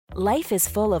Life is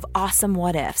full of awesome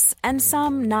what-ifs, and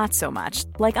some not so much,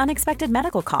 like unexpected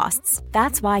medical costs.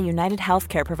 That's why United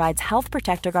Healthcare provides Health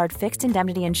Protector Guard fixed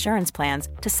indemnity insurance plans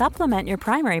to supplement your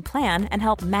primary plan and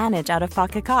help manage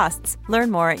out-of-pocket costs.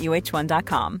 Learn more at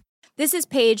uh1.com. This is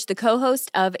Paige, the co-host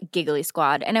of Giggly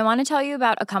Squad, and I want to tell you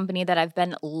about a company that I've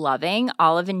been loving,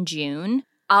 Olive & June.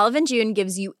 Olive & June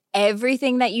gives you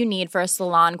everything that you need for a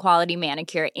salon-quality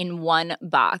manicure in one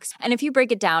box. And if you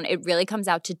break it down, it really comes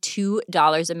out to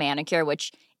 $2 a manicure,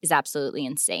 which is absolutely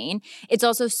insane. It's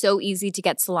also so easy to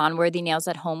get salon-worthy nails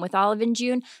at home with Olive &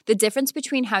 June. The difference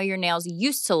between how your nails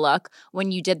used to look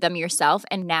when you did them yourself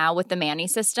and now with the Mani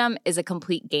system is a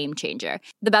complete game changer.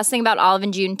 The best thing about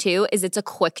Olive & June, too, is it's a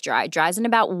quick dry. Dries in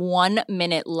about 1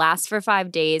 minute, lasts for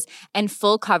 5 days, and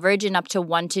full coverage in up to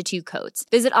 1 to 2 coats.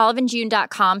 Visit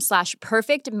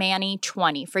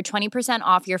oliveandjune.com/perfectmani20 for 20%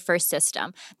 off your first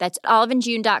system. That's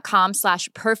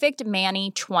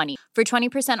oliveandjune.com/perfectmani20 for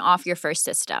 20% off your first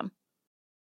system.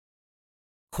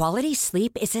 Quality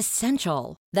sleep is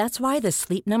essential. That's why the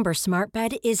Sleep Number Smart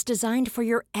Bed is designed for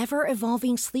your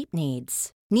ever-evolving sleep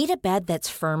needs. Need a bed that's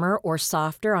firmer or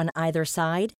softer on either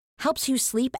side? Helps you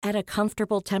sleep at a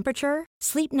comfortable temperature?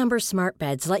 Sleep Number Smart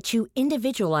Beds let you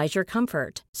individualize your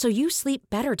comfort, so you sleep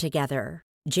better together.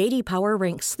 J.D. Power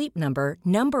ranks Sleep Number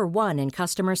number 1 in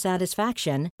customer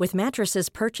satisfaction with mattresses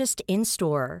purchased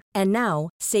in-store. And now,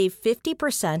 save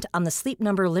 50% on the Sleep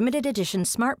Number Limited Edition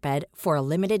Smart Bed for a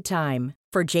limited time.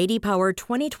 For J.D. Power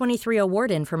 2023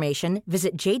 award information,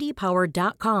 visit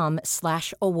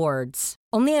jdpower.com/awards.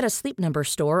 Only at a Sleep Number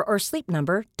store or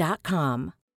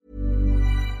sleepnumber.com.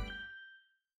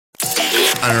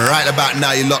 And right about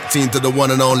now, you're locked into the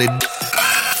one and only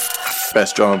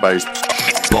Best Drum and Bass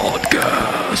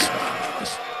Podcast.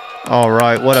 All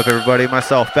right, what up, everybody?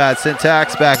 Myself, Bad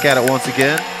Syntax, back at it once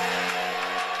again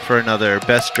for another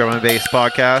Best Drum and Bass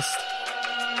Podcast,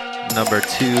 number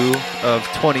 2 of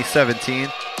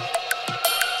 2017.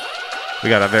 We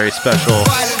got a very special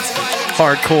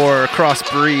hardcore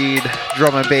crossbreed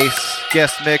drum and bass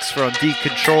guest mix from Deep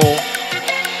Control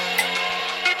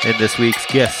in this week's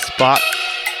guest spot.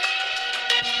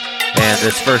 And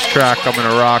this first track I'm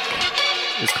gonna rock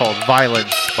is called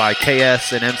Violence by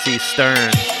KS and MC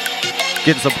Stern.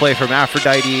 Getting some play from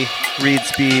Aphrodite, Reed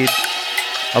Speed,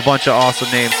 a bunch of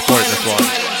awesome names supporting this one.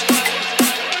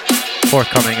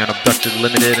 Forthcoming on Abducted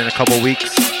Limited in a couple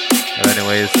weeks. But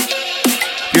anyways,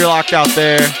 if you're locked out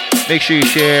there, make sure you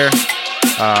share.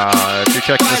 If you're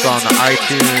checking this on the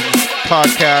iTunes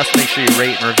podcast, make sure you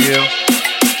rate and review.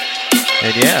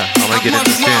 And yeah, I'm gonna get into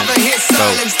the tune.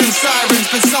 silence than sirens,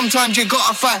 but sometimes you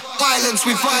gotta fight violence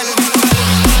with violence.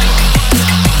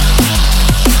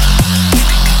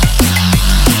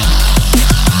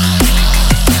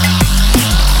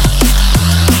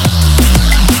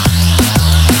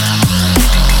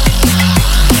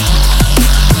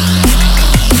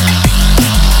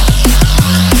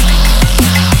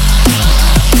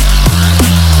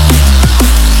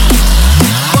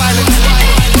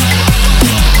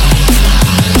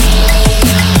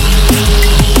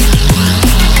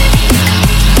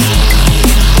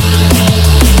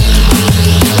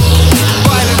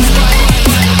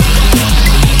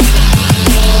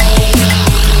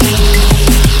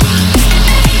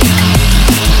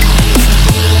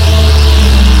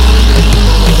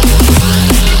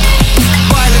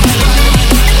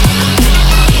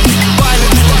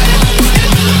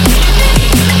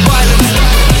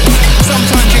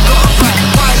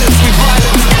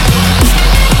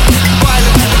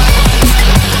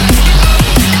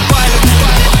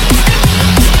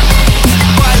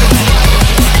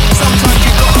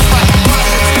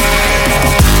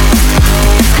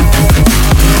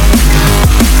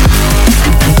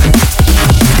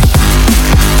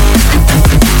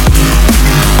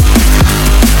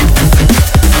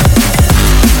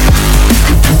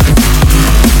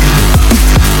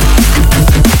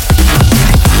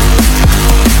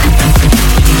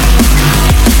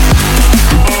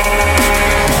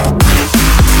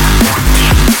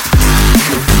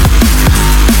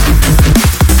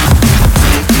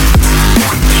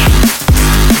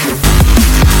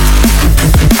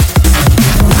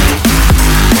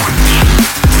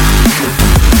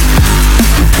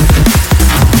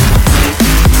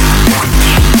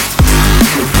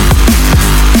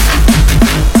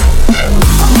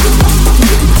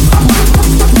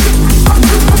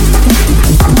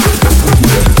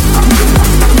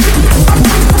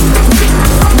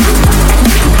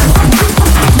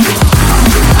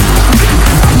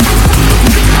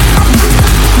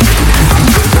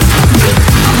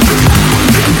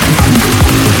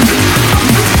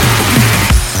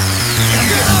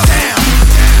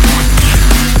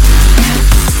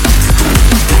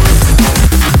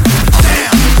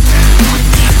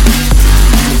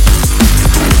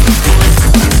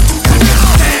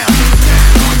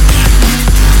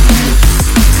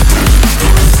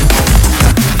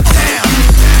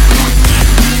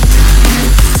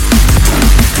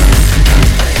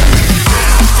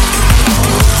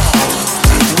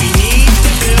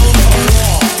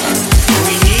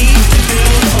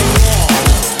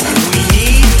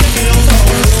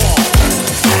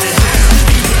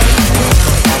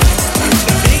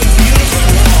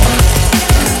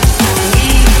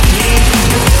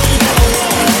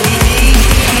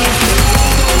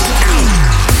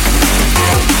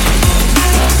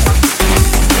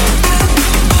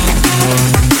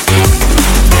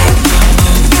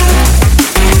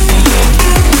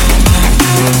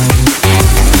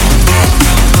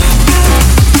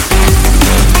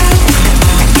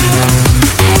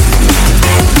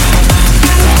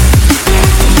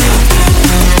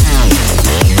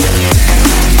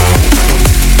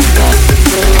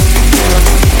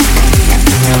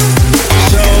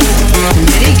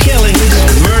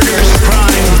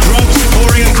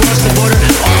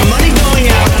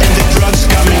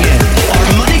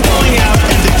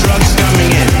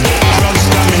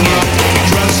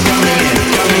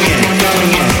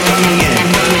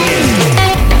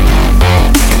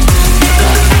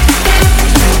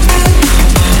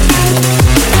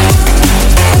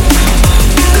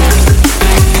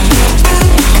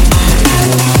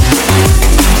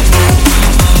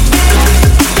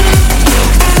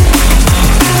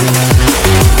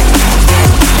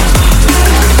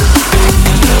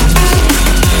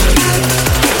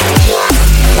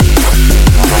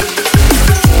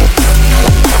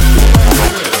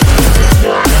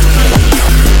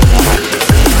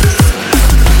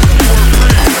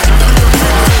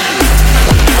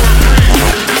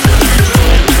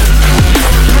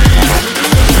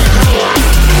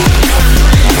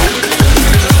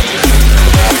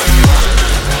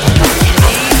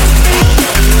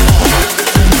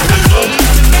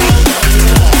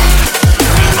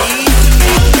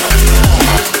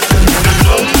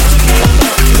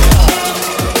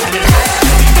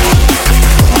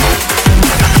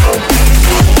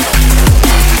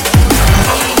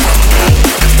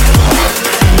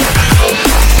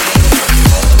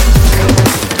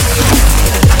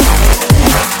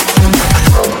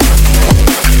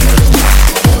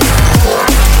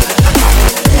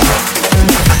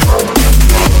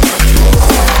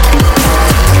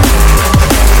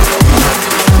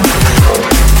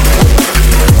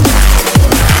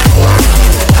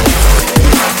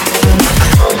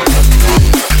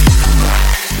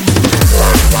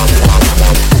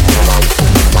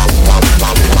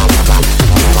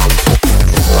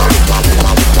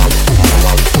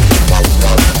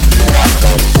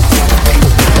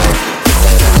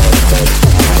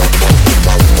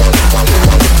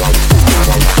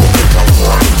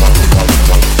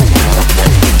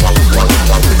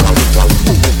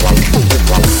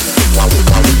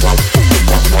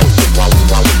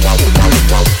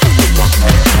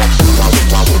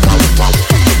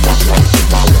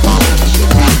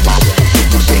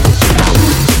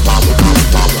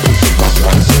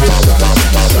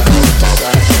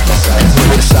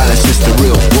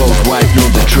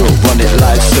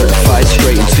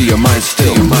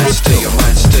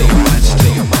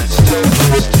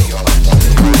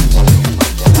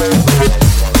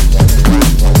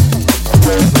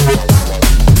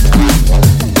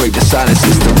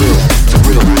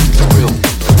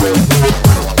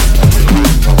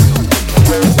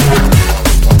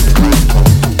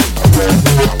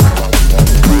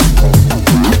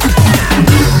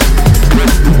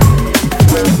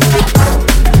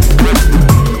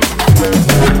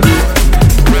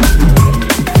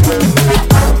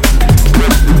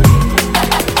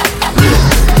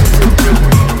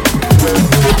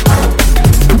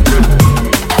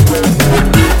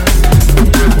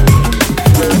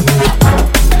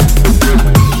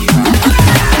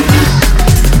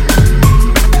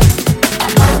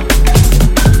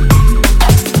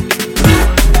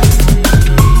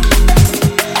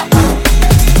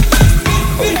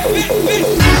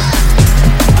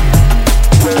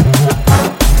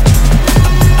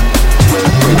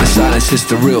 This is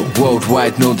the real,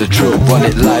 worldwide know the drill. Run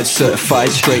it live, certified,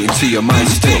 straight into your mind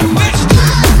still.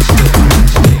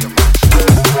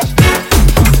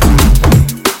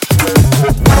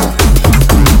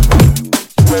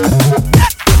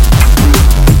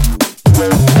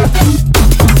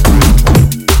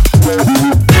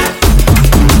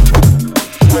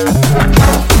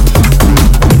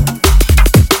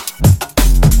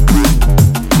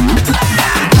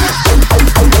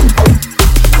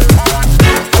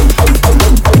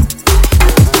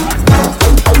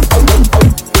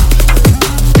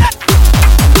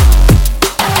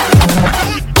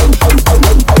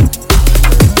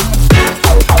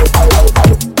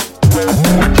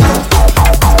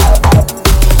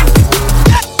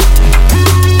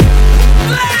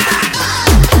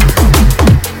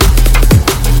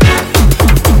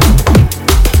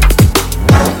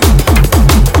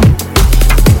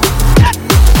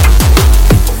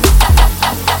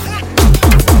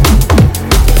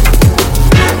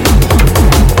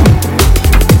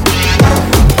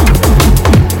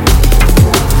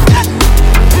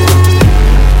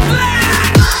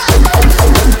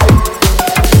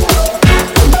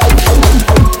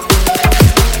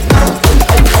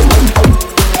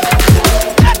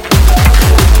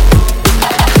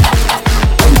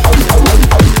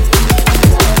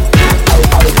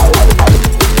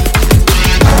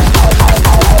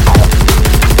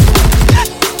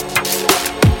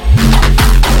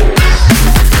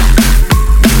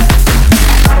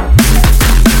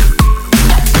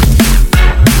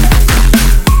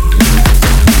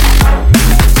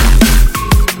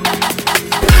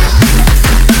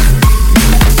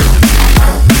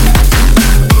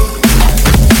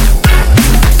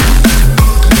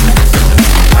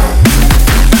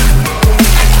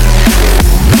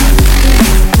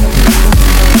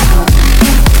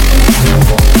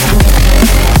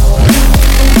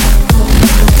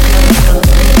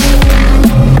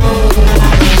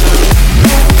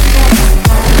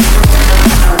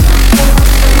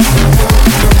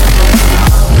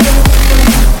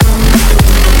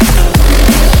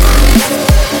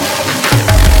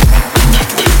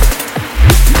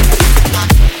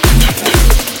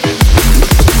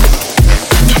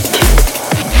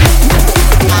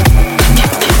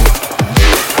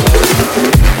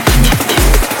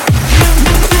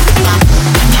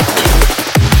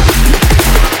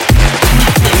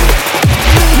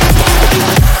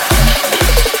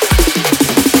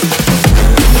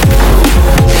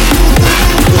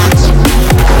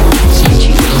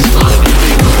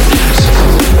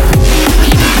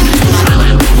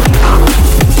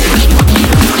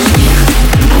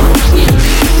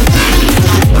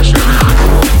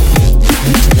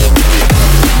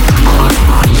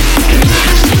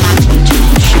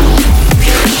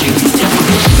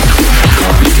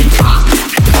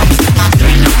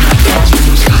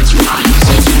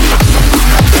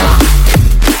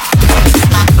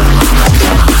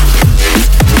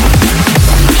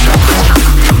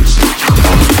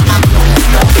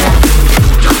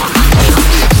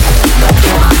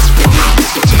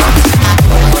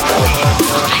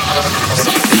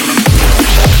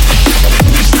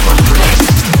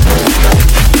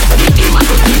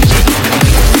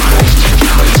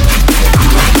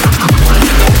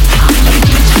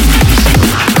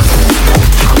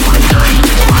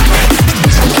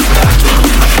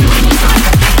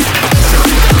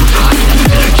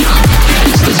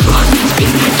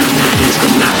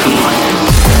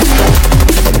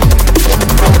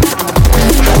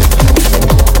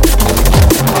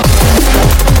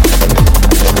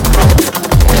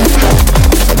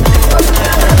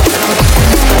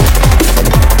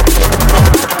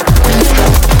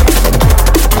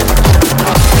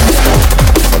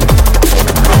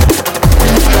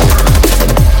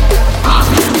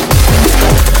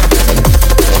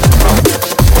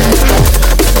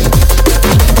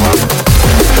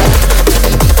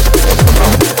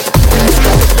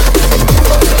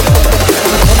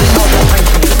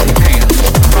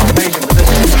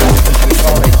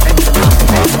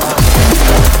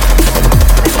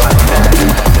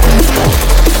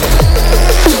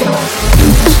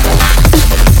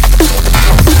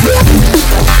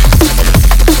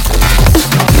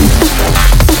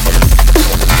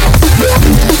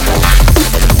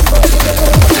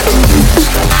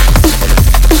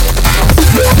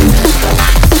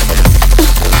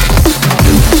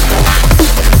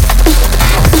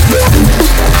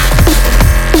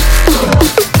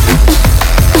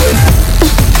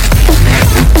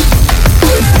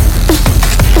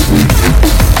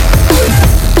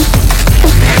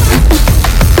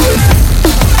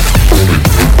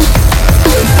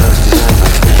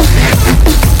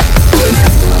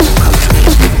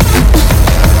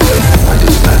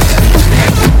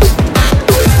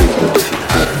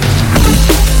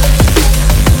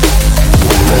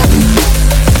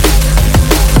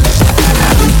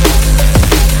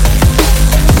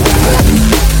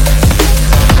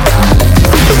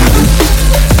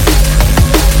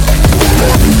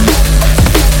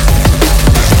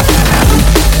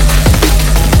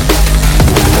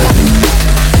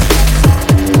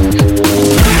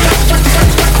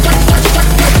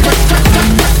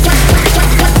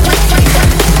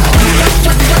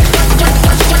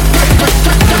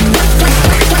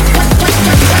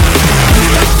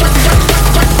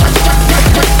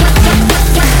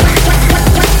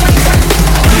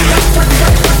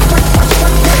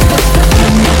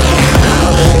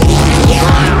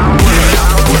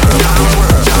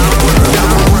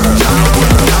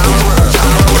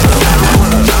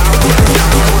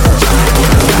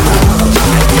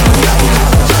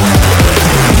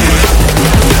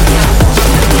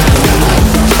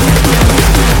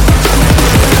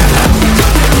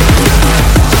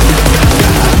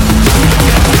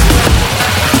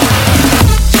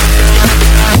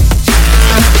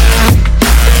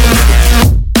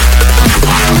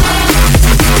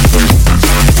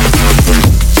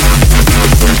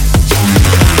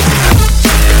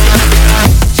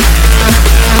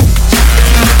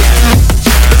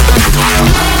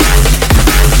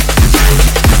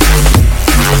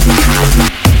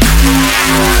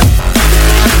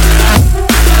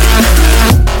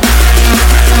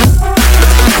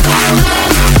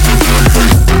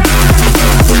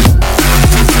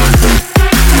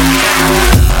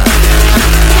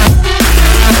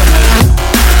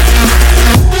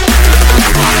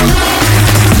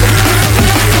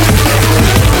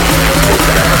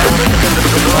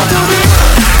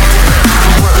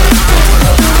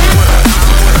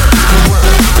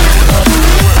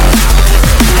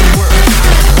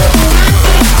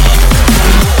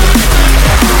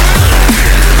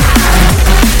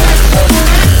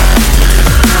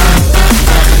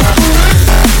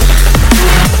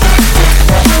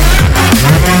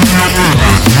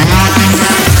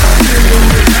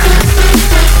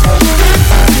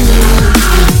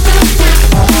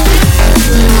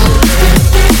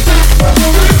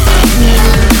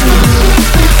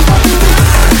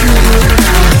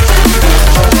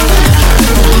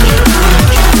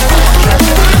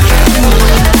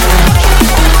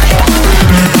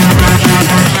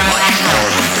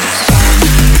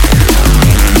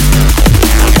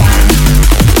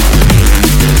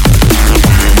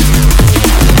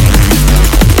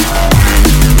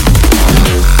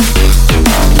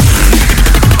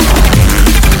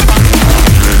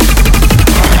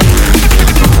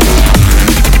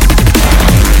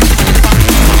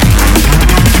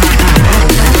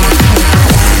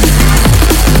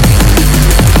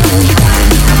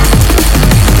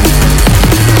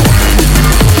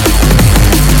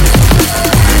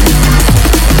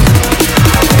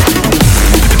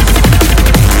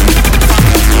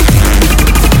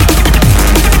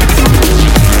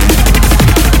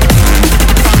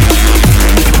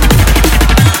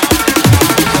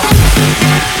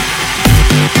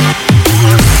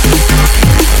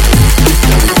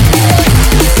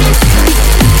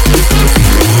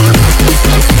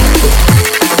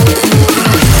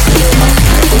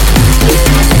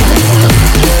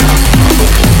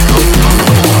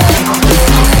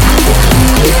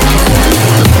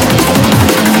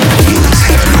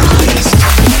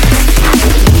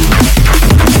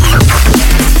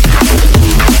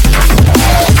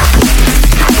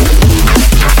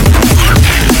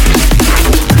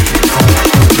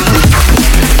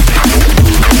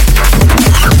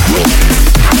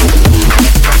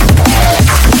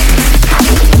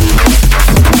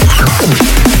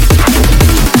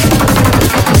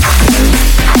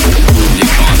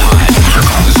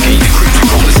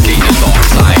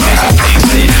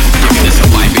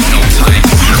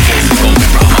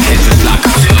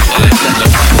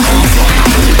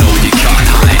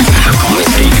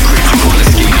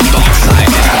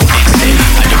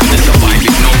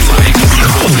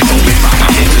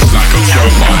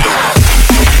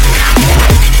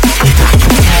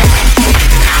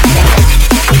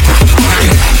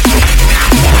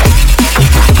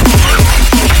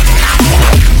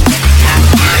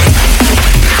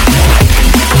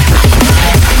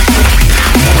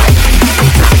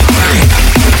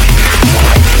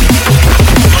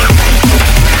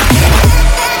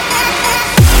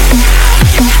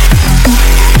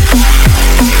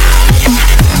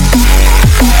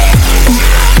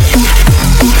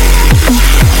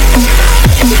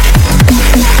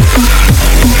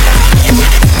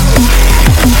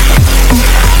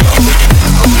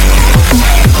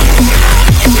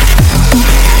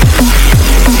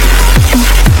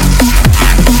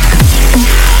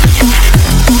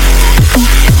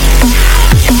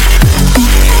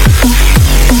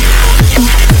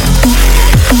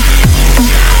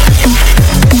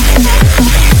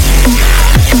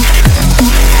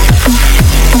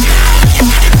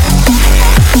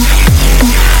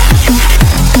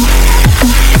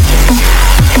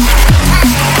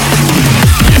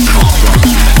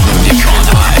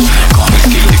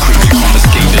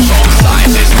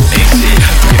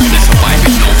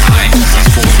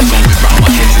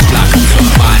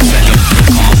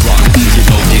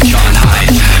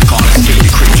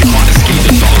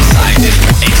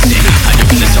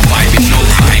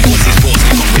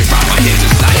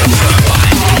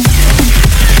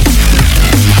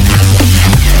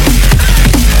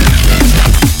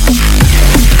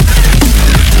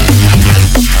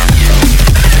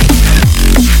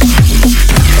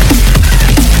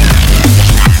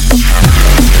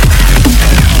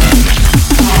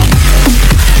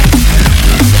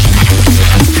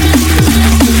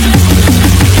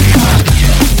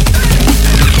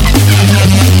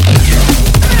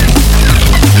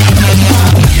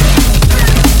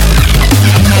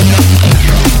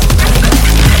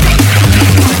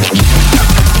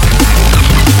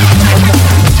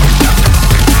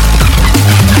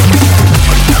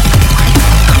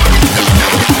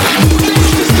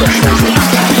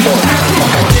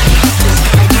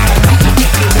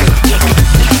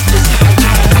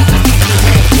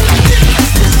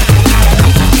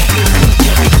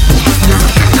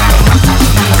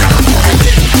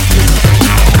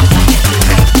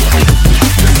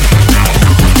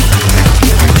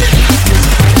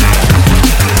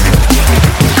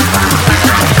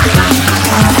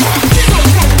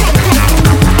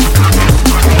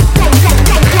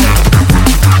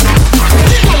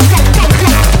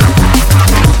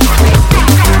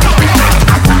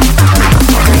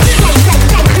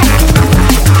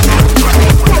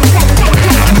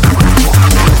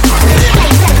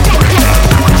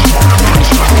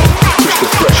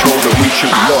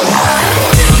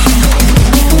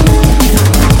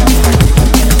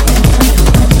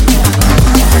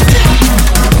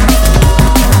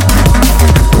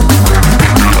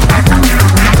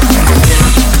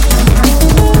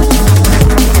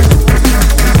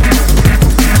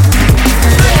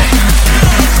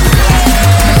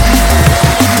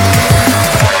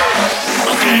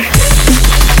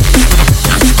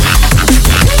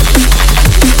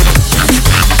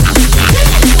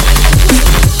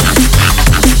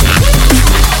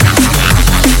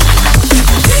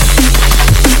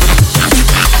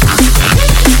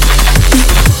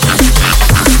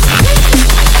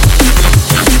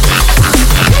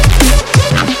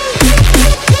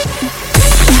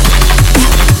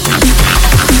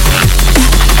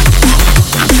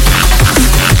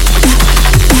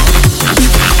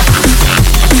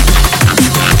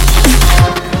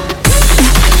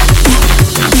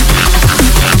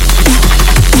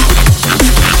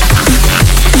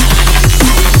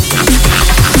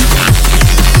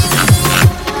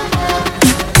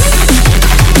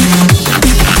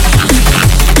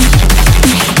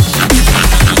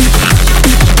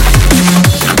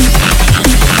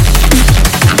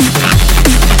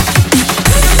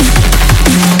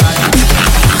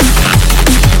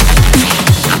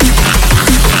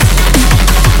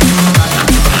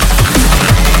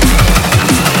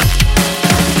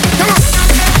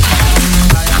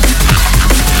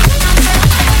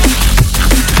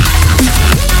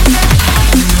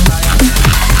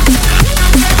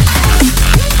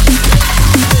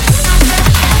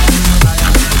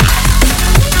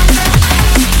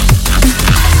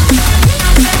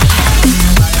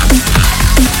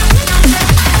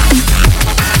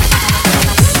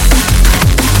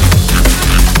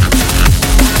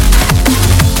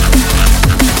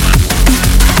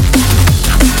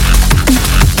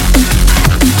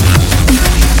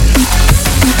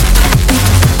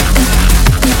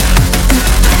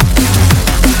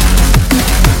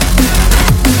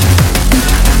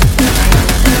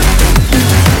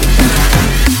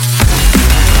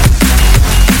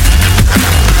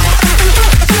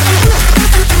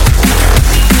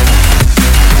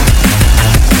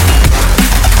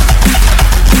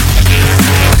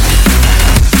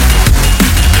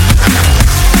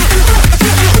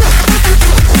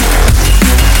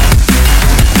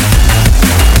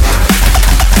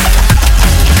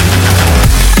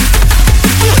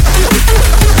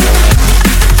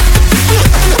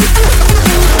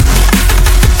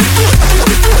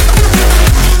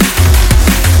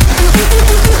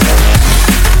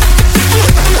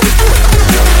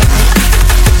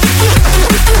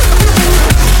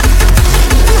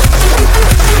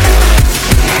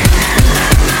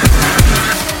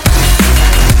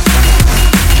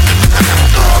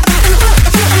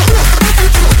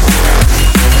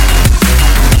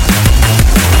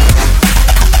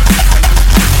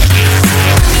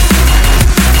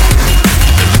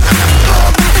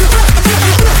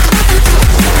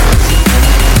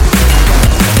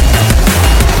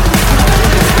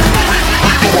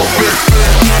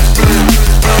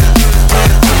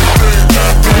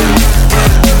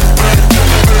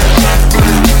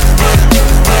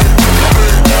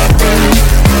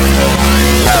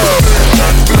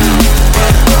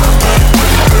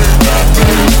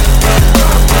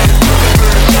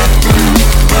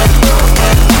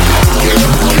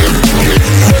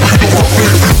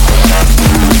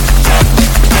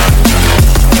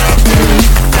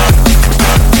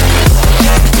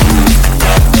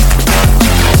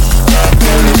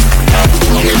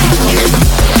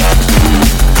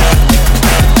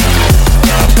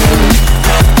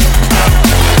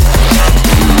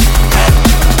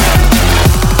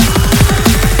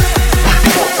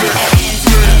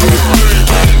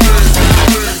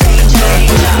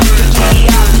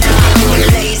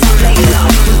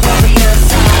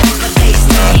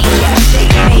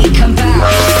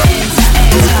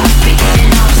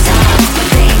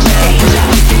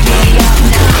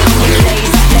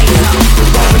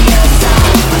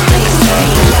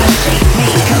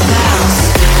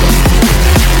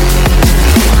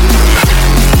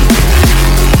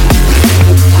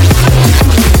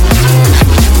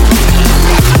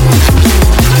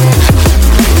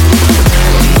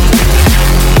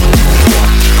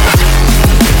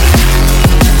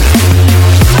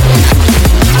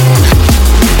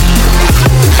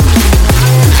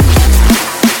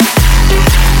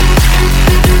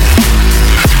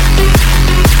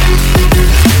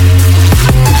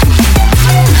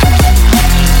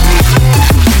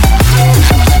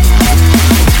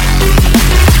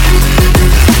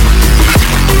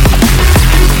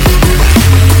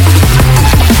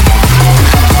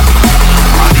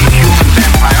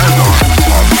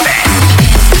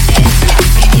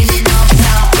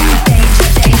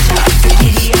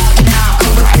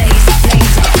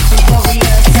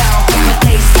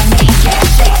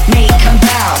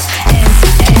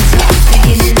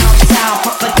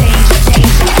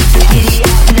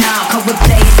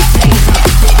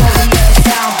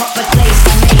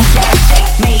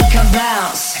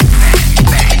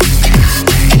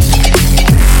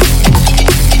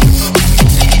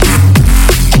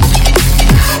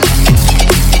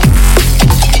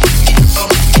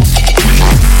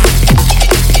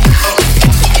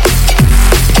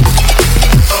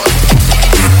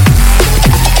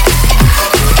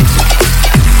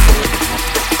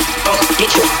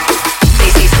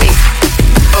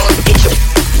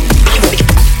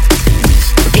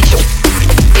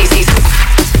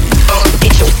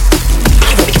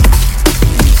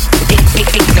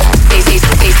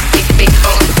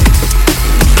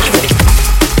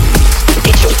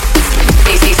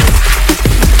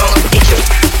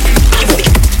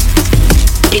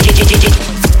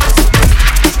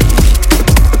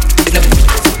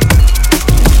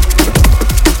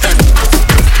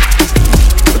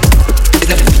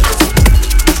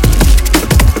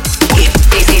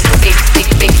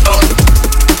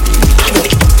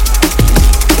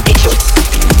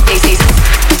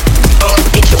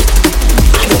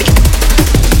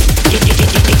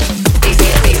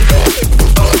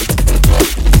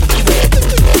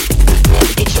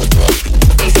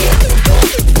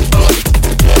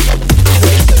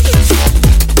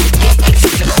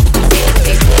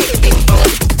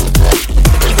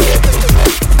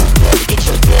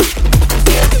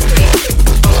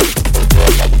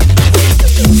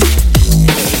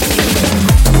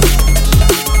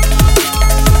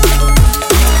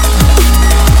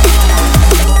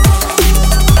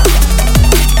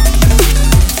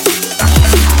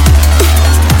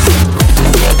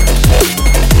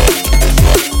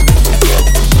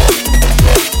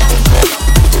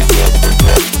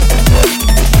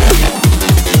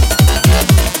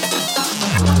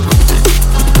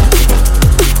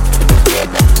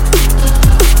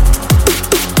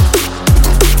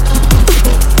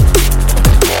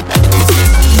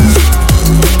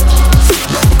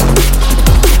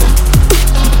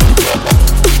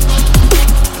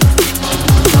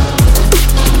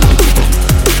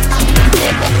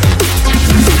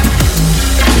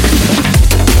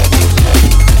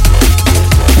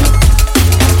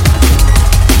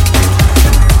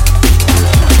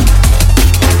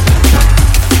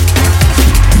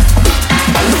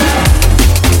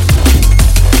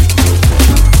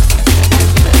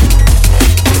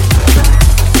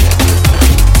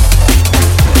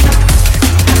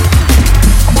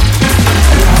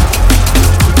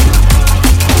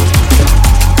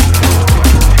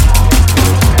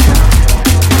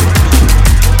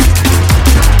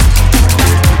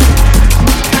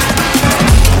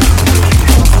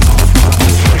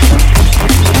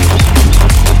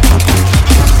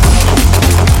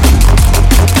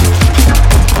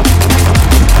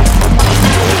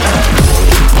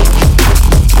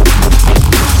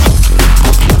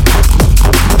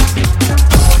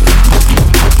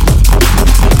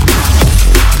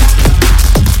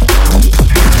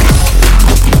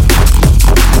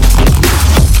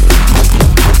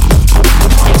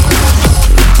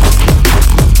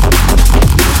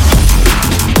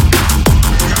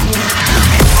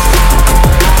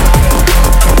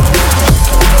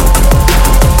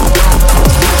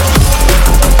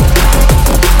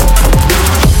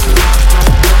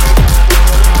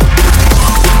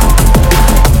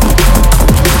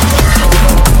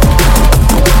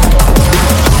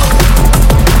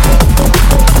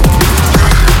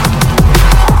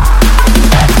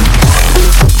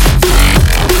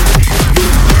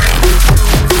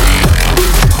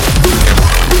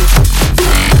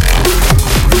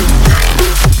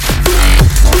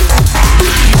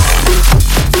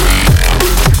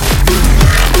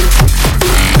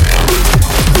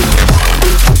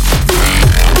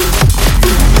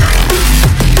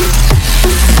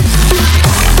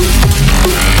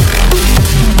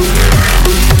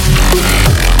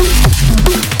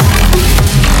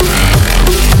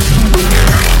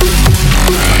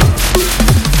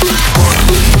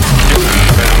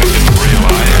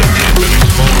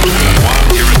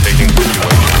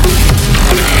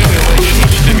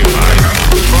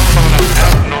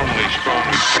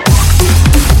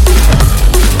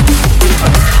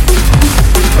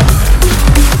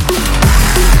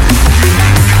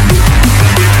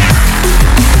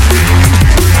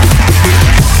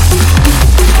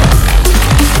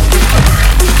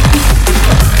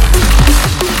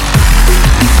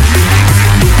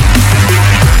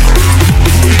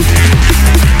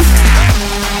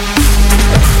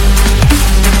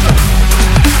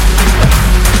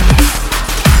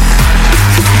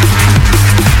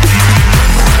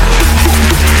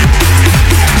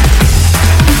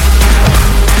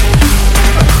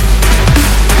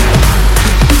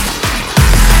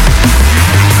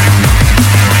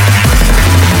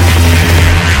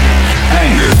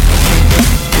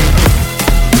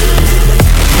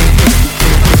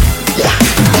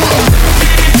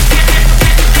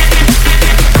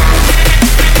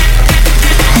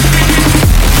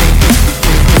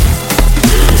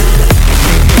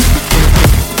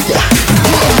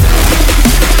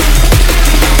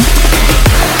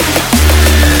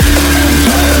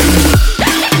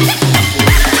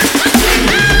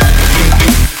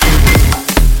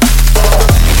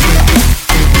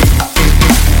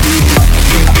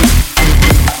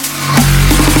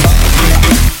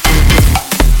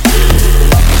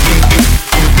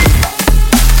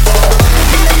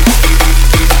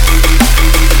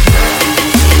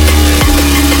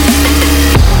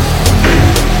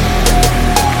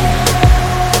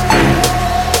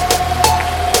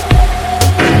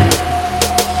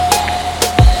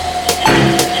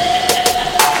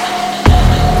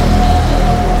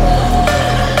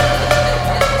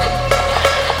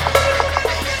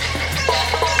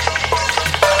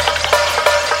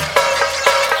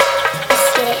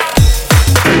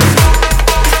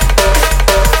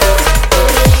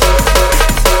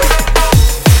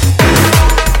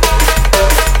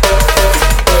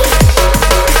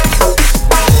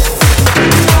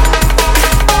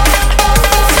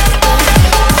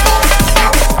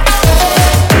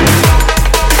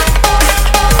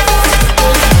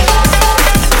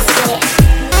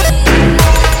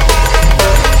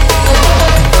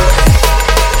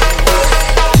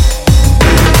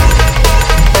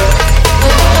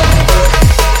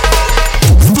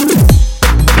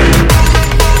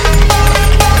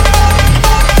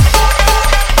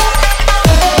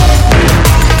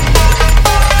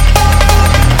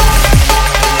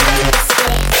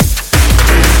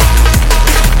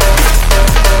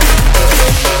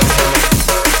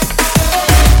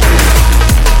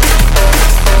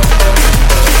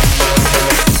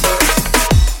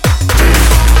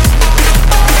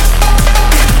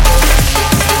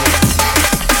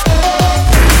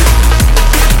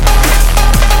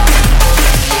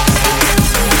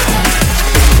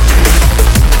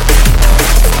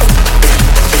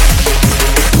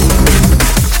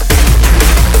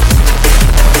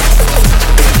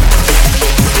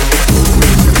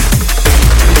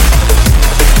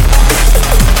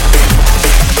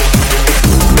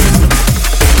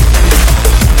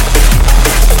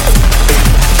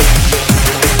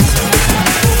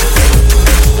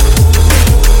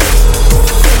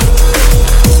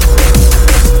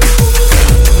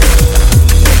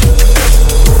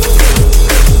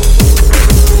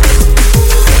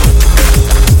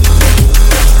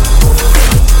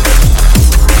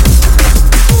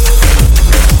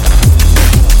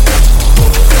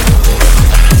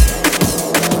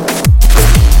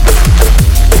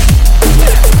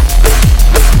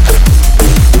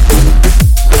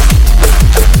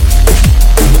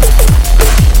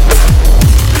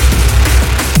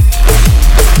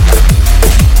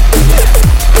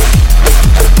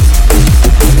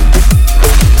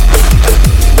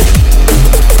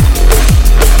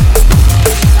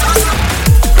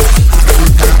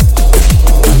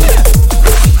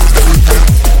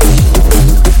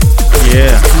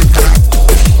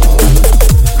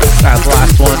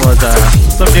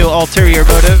 Ulterior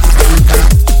Motive.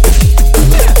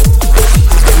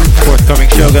 Forthcoming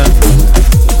Shogun.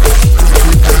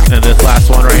 And this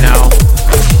last one right now,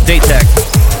 Daytech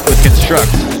with Construct.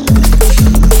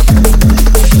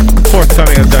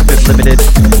 Forthcoming Abducted Limited.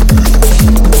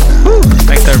 Woo.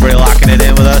 Thanks to everybody locking it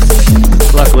in with us.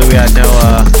 Luckily we had no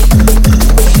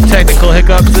technical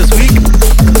hiccups this week.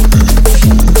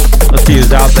 Let's see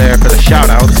who's out there for the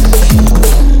shout outs.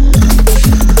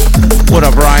 What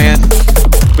up, Ryan?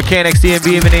 Mechanics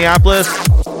DMV in Minneapolis.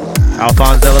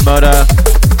 Alphonse De La Moda.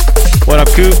 What up,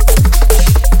 Coop?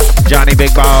 Johnny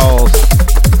Big Balls.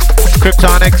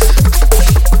 Kryptonics.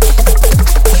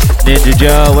 Ninja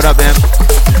Joe. What up, man?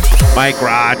 Mike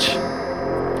Roch.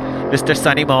 Mr.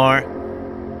 Sonny Moore.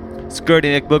 Skirty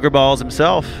Nick Booger Balls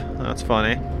himself. That's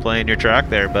funny. Playing your track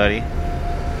there, buddy.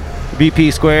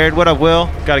 BP Squared. What up, Will?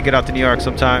 Gotta get out to New York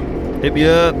sometime. Hit me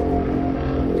up.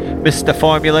 Mr.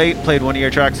 Formulate. Played one of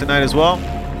your tracks tonight as well.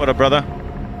 What up, brother?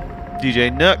 DJ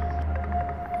Nook.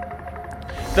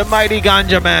 The Mighty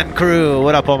Ganja Man crew.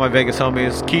 What up, all my Vegas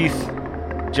homies? Keith,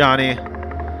 Johnny,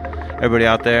 everybody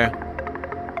out there.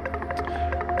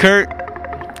 Kurt,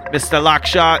 Mr.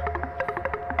 Lockshot,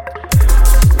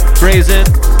 Brazen,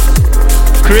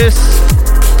 Chris.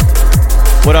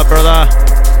 What up, brother?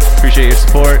 Appreciate your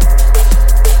support.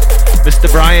 Mr.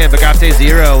 Brian, Bagate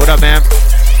Zero. What up, man?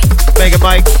 Mega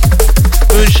Mike,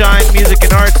 Moonshine Music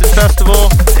and Arts and Festival.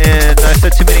 And I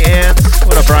said too many ands.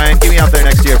 What up, Brian? Get me out there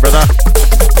next year, brother.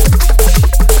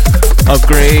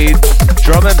 Upgrade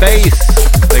Drum and Bass.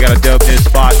 They got a dope new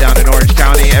spot down in Orange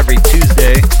County every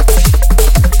Tuesday.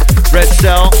 Red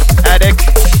Cell, Attic.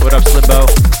 What up, Slimbo?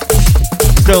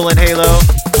 Stolen Halo,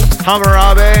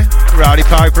 Hammurabi, Rowdy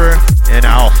Piper, and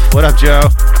Alf. What up,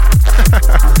 Joe?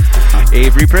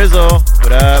 Avery Prizzle.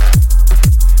 What up?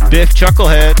 Biff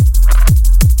Chucklehead.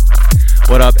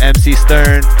 What up, MC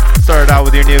Stern? Started out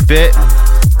with your new bit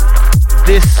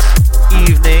this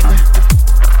evening.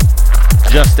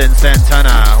 Justin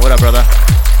Santana. What up, brother?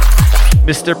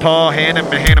 Mr. Paul Hannum.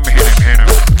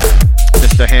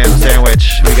 Mr. Ham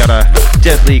Sandwich. We got a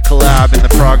deadly collab in the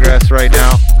progress right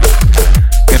now.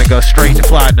 Gonna go straight to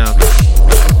platinum.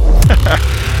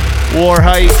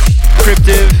 Warhite,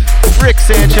 Cryptive, Rick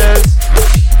Sanchez,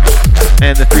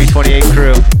 and the 328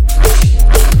 crew.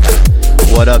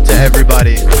 What up to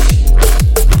everybody?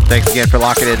 Thanks again for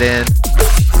locking it in.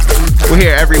 We're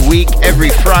here every week, every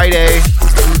Friday.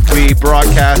 We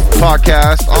broadcast the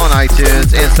podcast on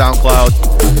iTunes and SoundCloud.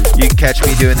 You can catch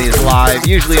me doing these live,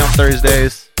 usually on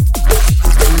Thursdays.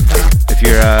 If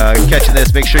you're catching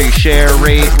this, make sure you share,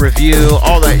 rate, review,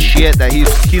 all that shit that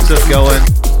keeps us going.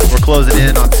 We're closing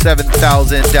in on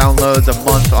 7,000 downloads a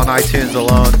month on iTunes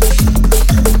alone.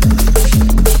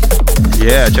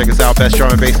 Yeah, check us out,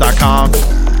 bestdrumandbass.com.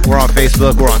 We're on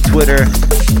Facebook, we're on Twitter.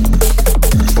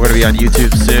 We're going to be on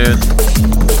YouTube soon.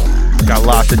 Got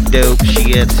lots of dope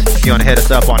shit. If you want to hit us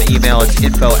up on email, it's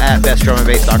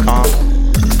info@bestdrumandbass.com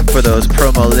for those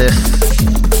promo lists.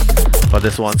 But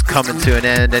this one's coming to an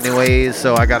end anyways,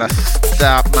 so I gotta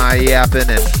stop my yapping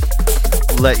and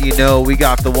let you know we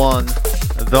got the one,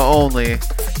 the only,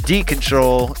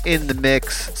 D-Control in the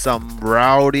mix. Some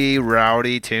rowdy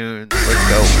tunes. Let's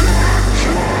go.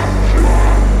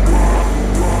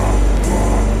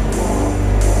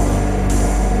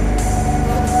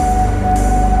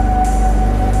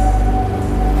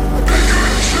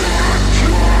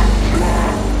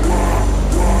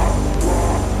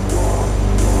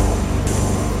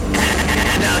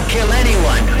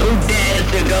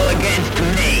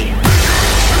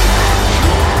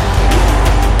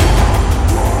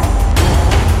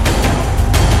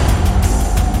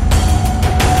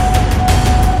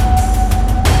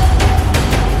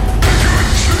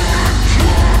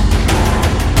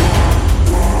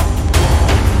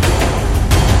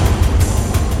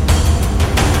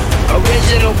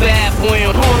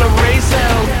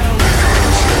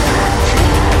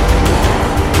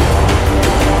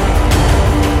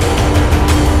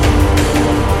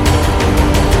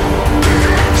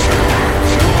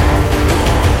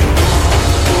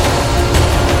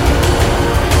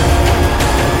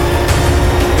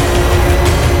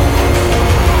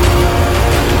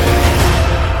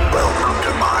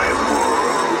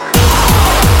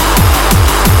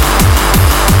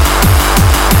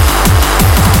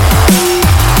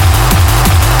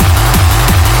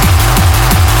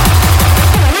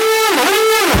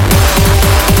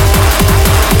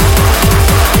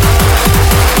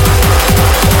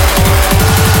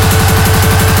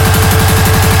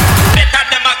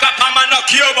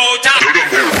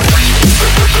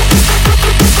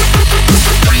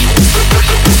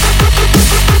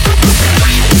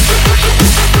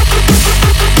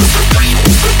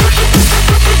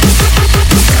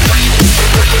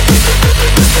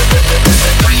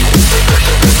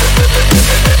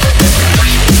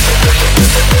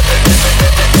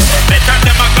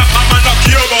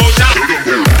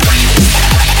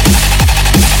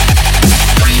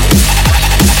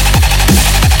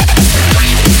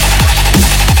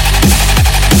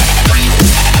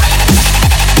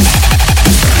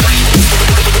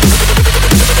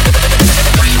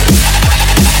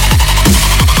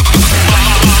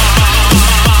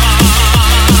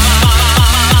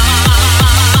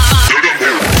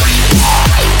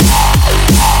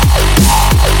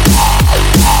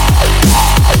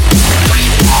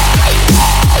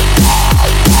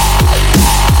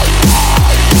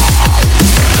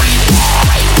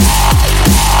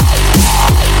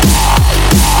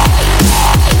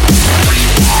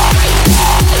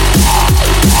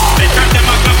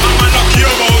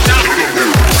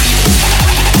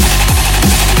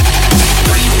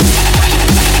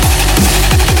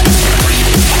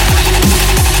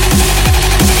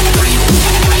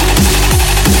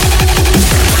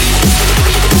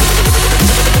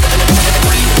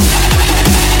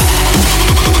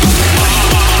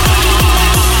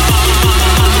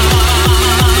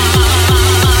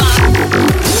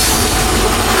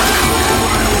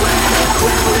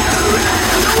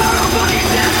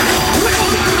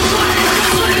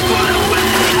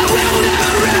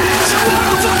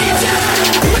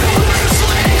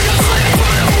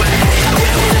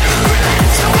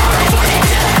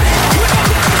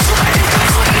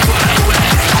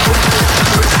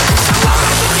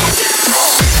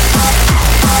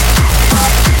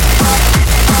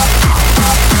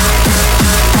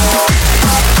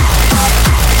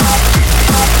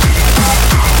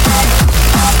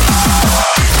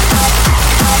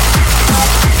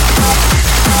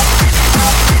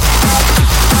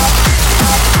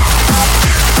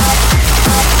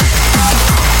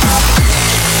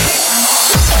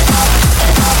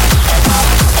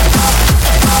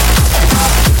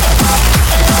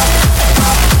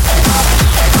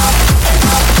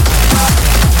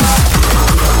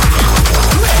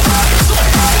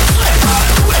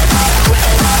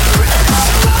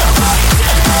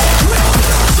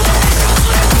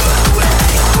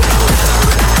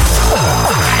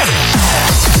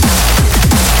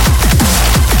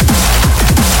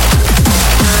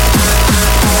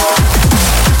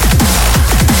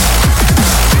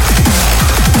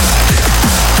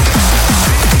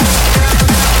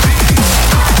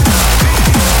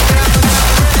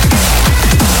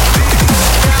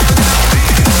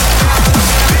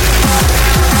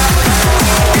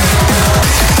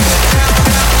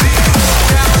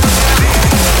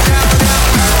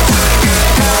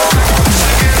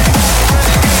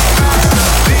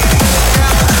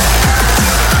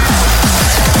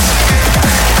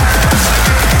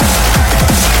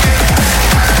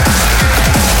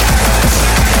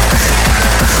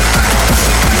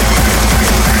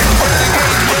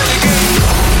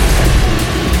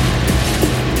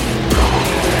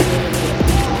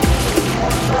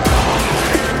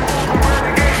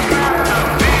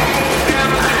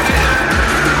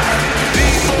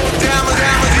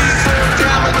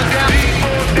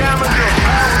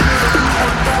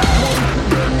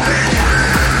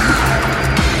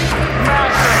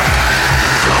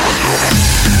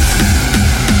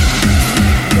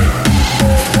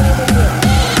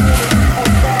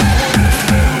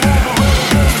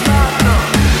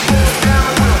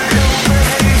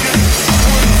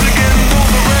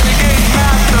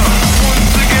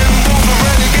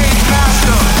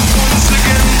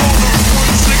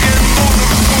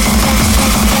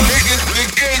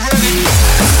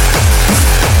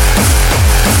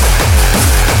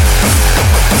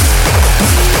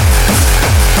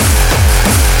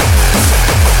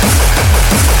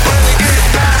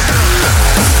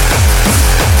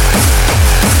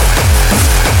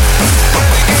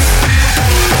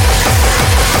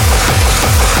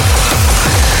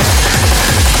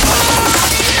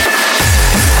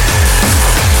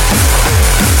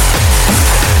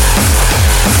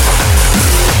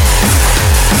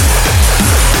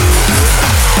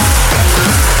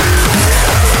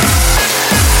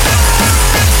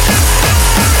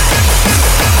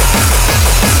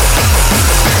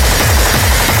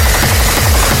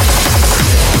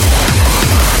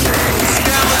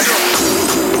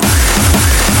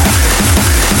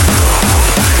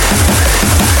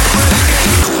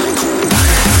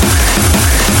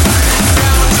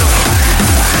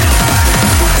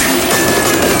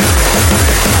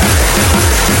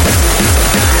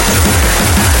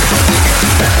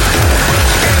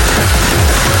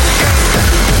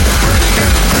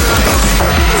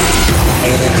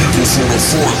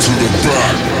 front to the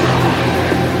back.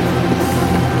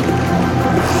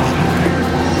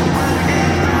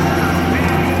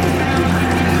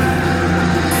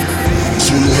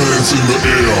 Throw your hands in the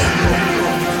air.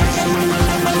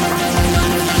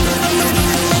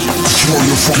 Throw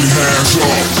your fucking hands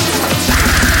up.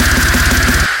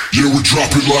 Yeah, we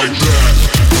drop it like that.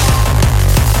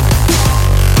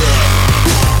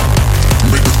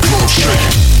 Make the club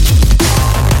shake.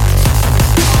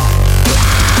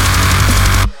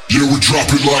 Yeah, we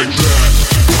drop it like that.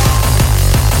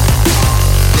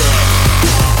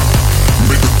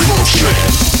 Make the club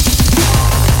shake.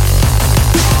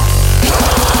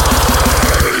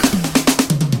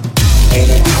 All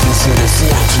the people from the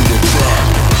front to the back.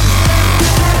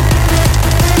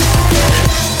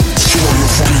 Throw your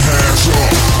fucking hands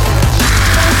up.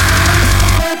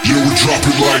 Yeah, we drop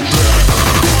it like that.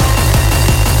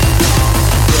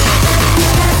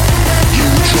 Yeah,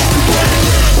 we drop it like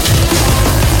that.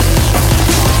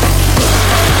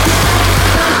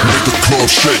 Make the club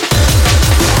shake.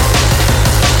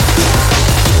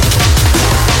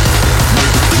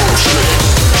 Make the club shake.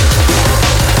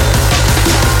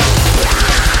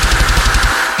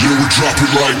 Yeah, we drop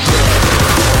it like that.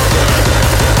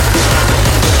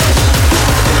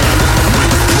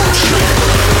 Make the club shake.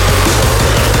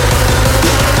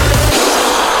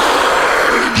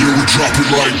 Yeah, we drop it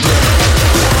like that.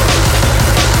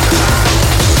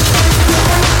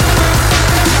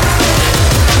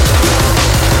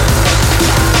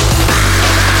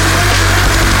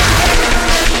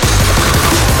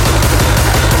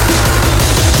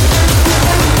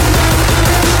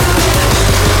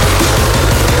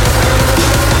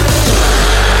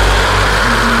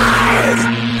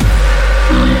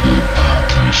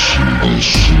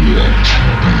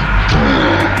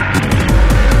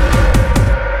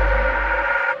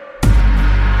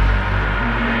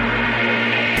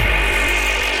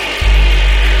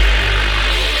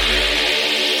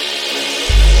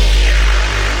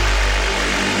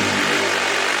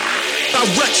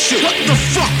 Direct shit. What the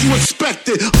fuck you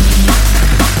expected?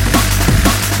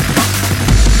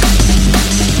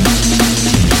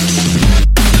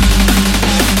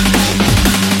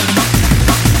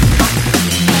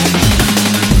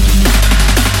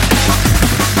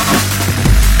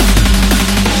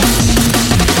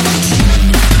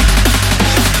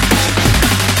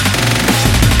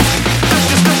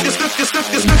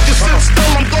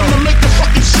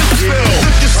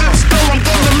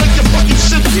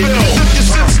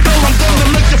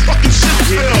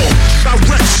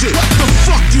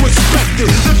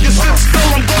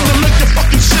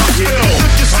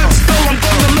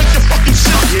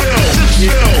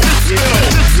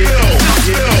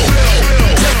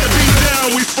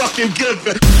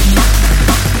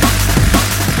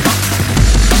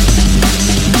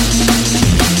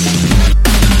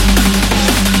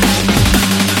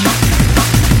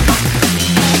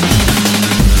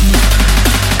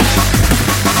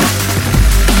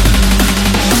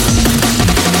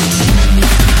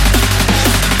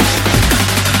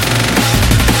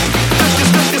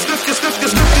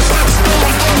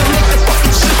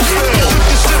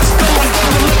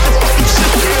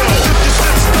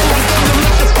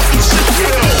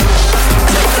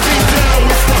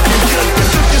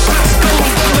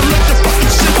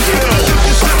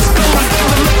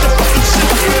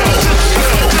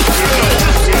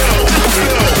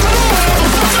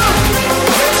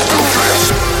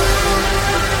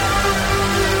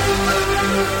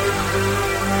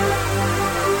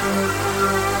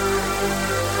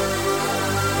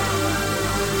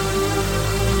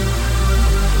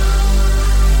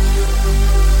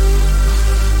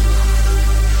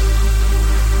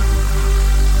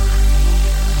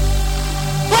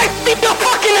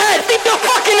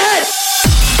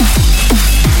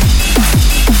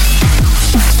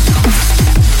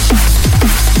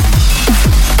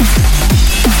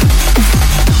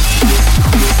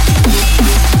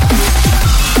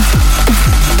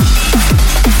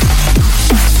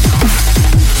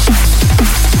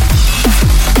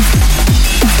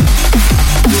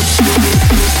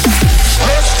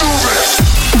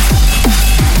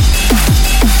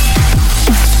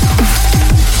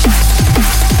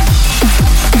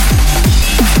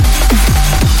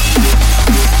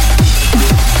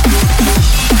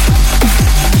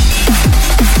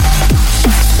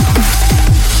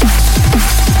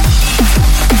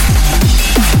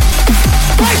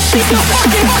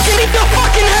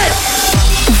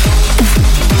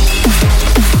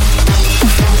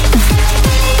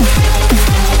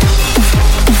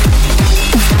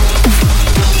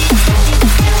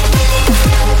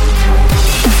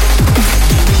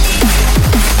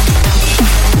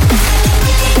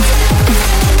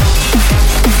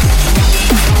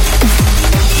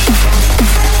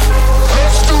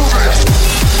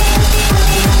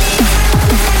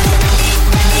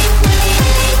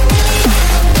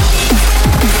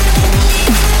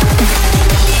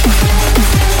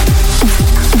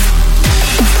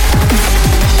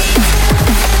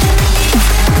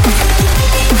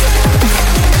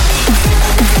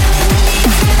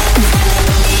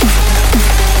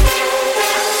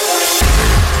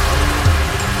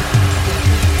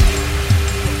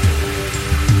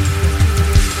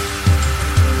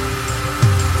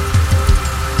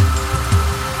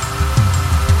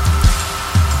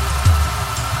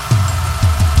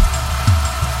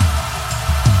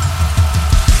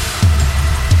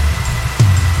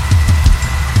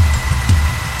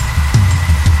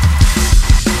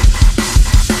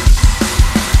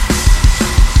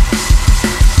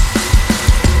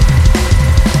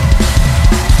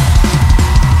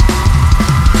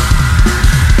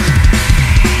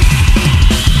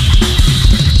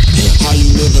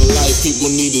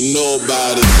 know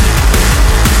about it.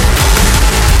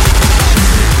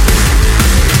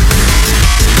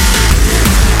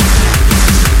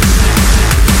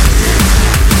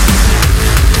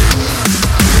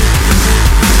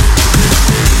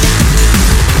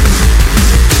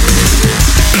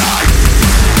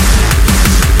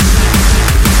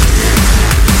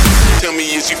 Tell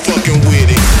me, is you fucking with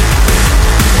it?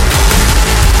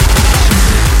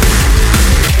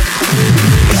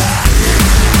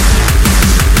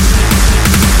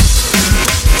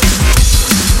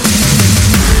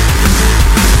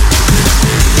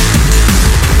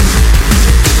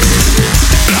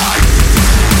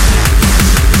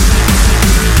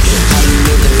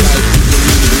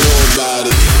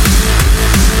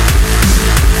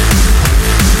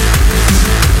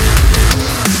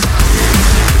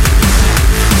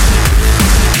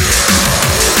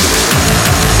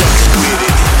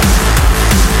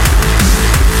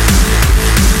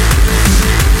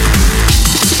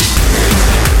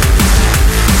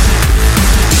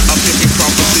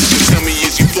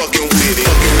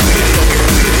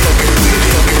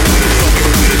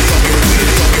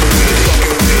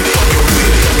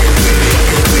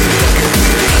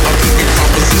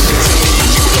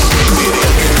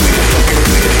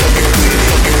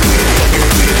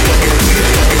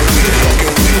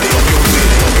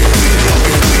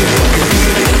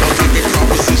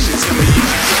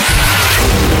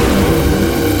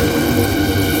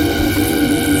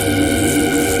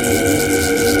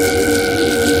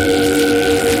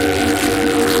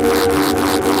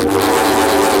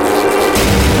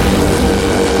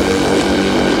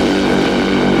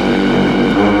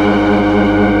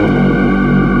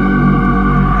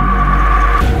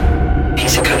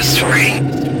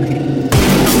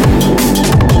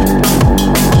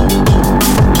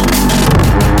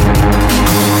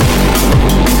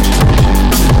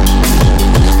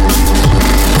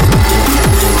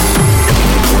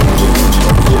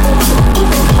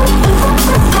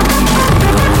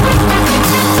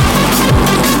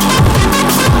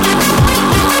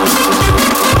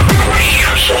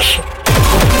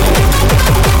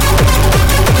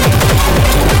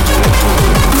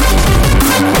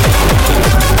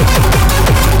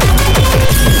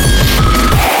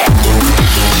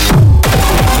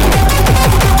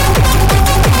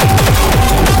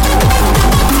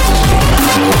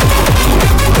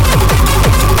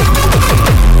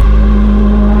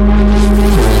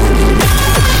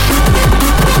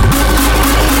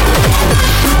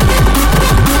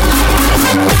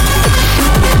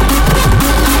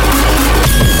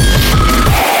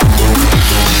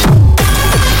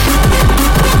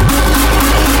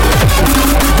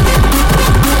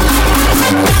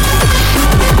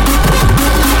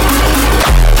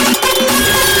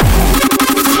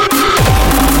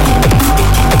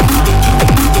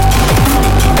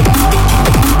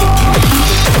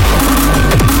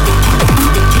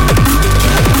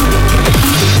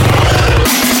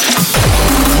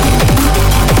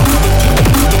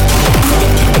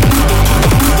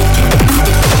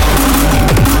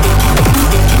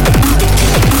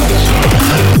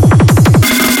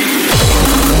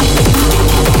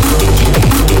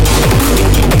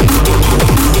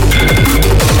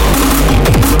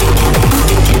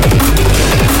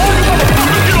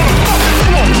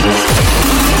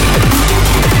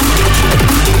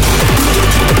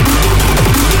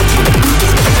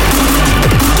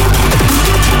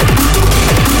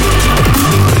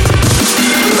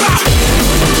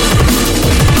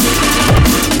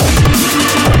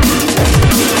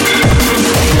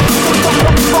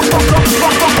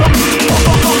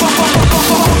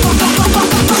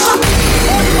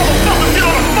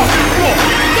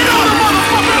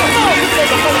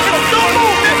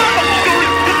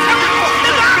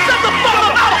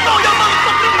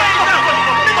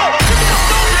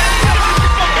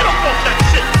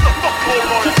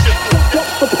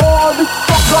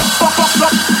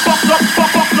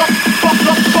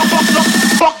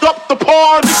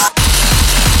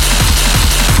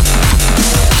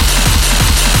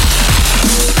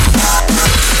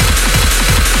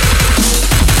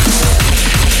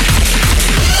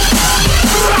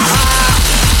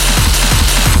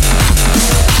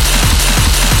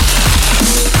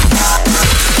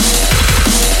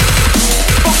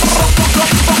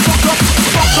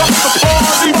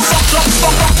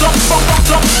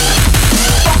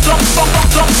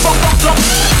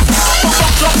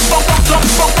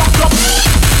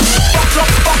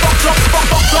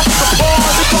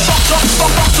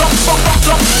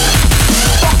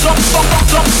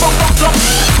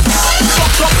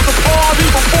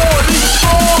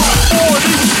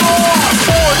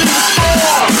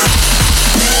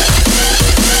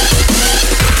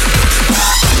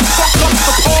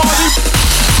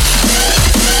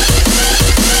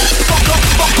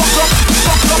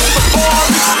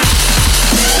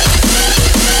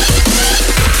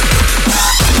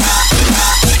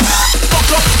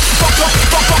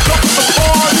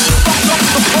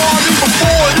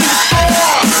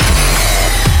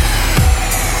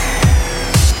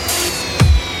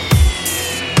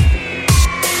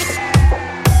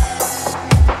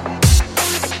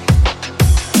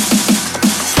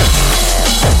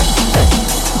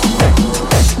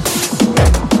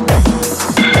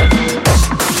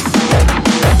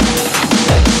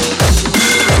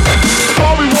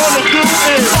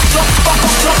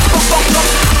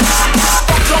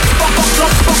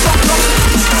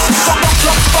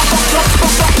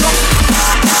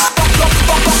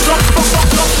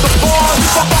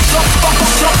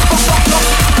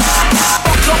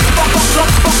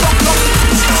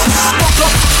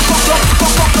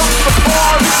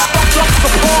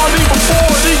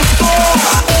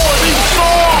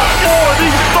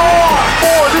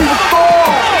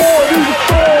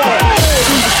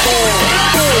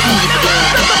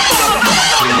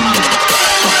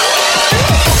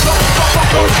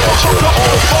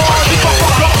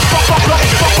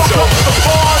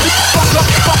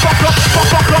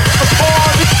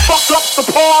 Fucked up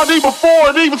the party before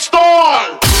it even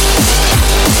started.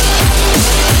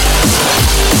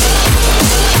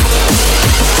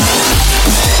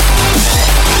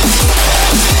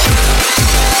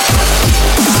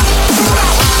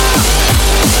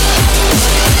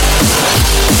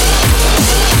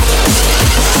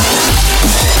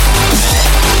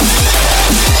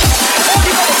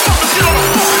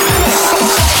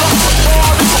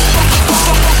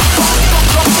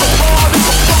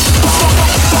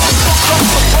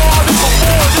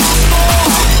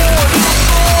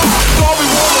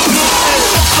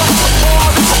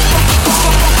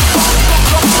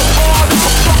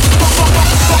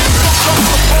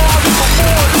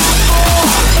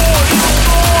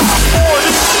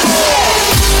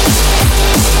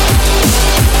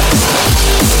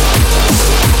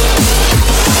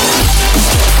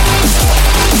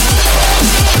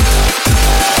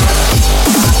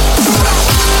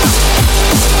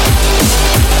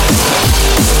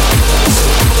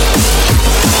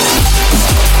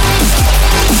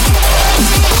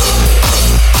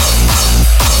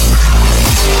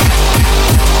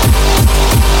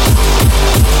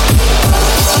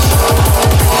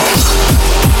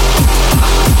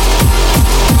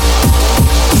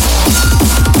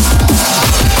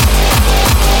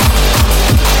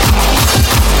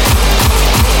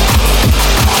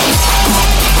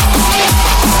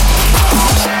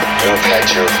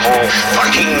 Your full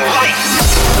fucking life.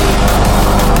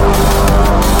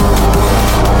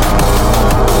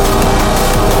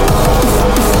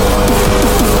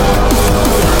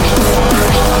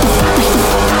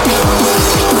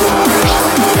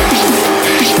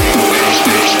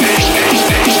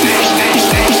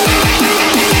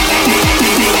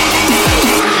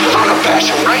 I'm gonna bash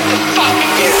him right the fuck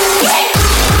in.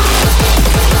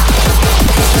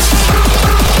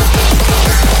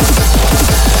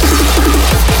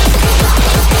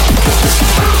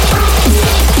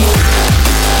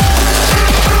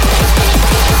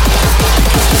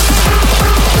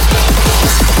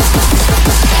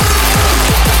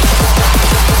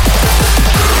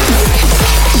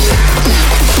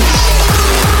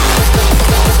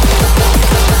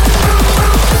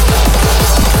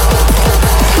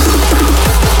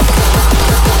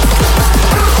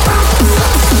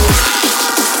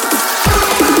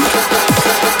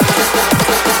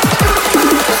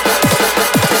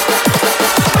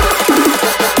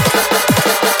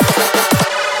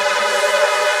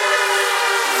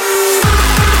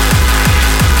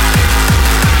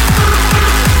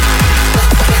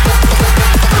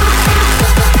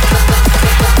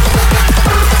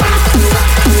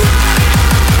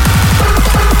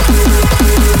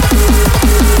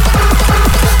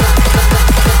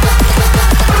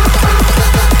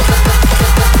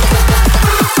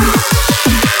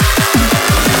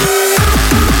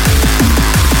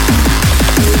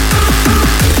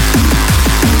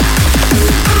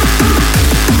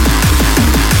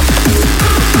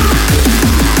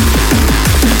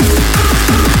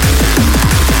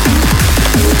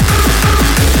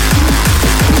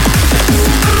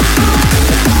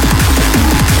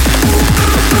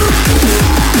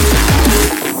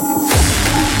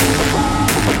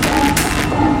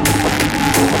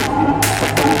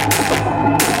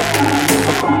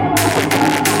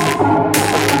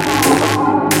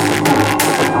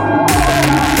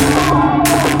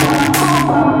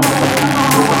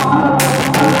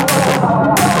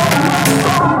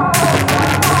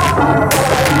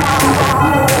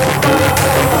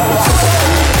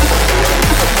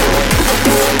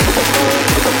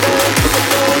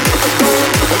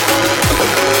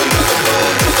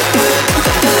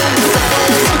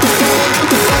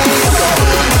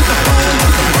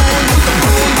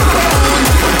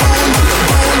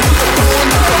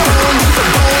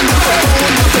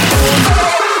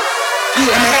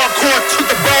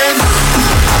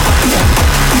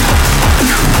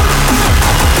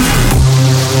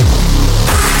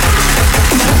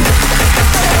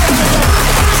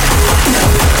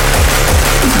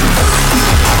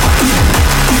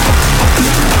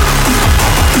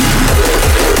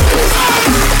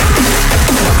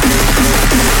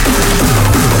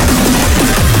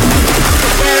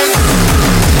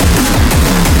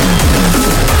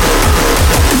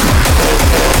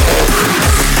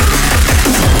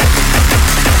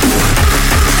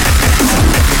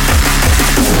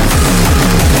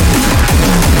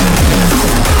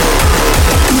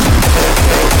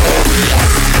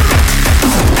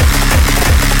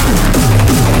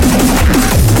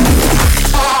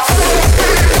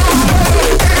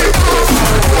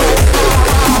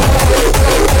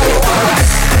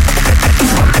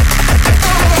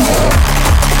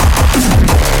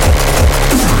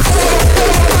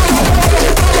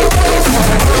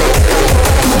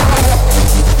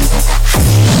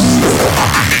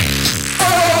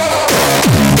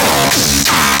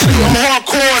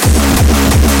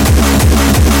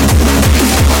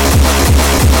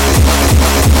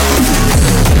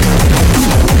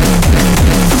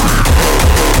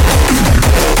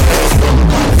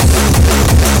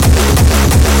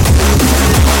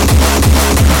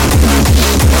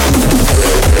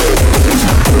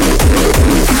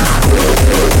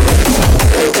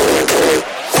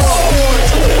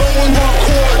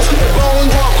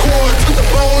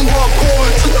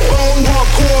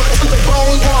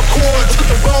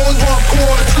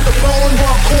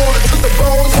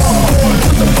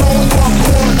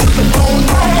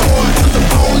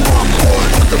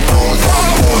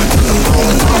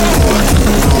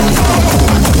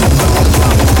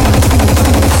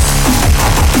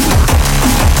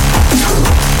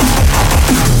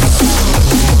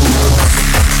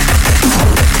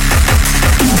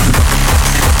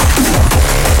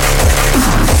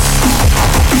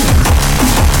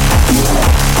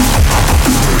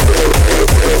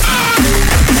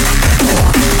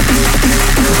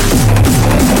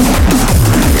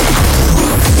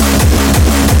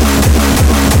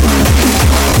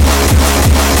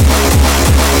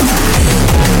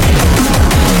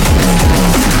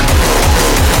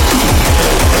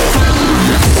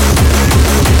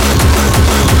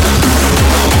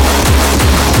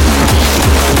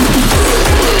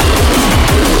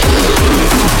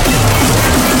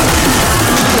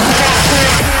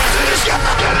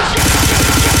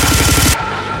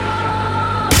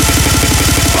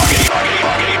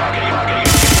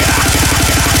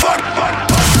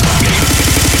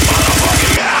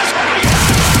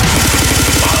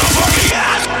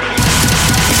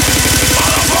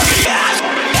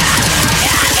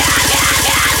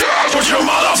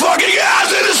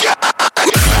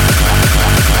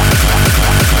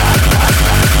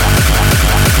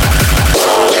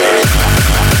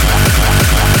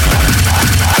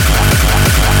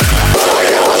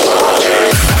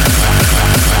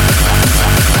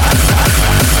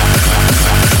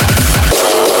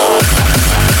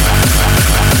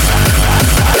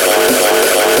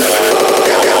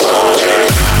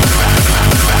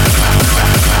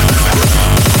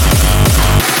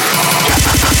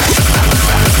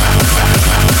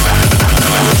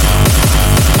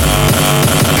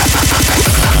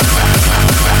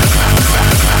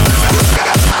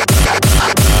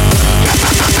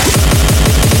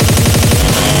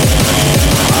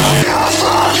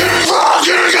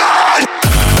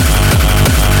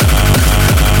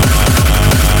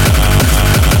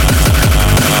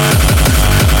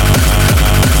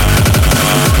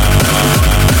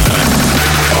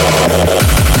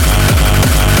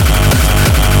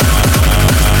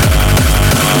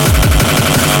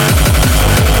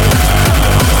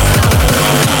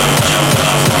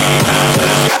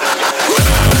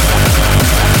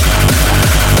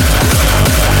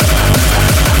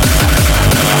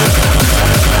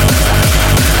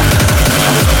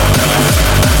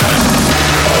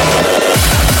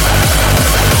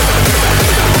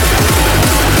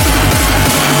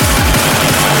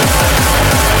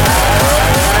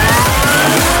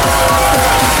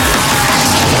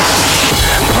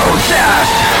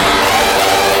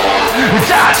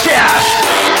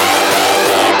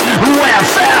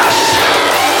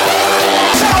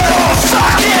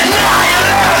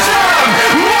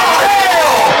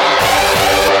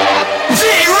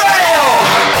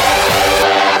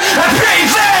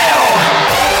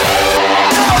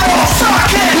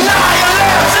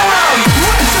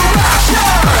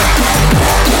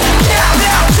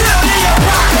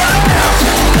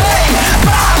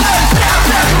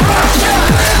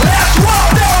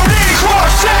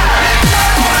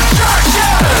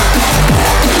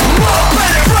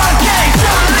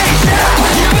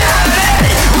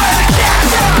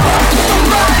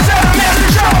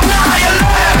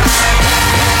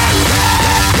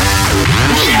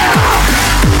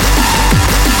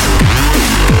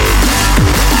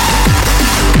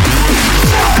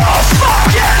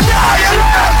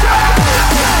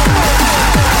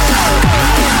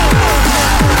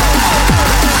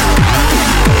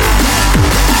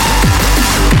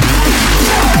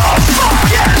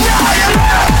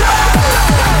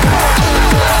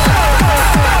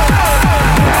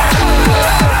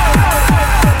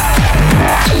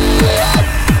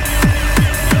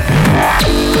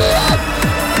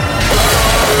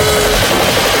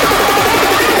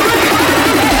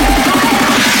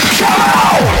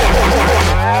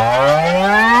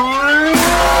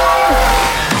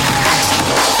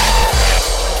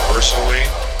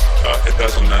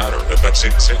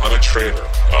 See, I'm a trader.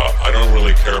 I don't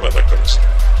really care about that kind of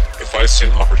stuff. If I see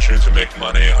an opportunity to make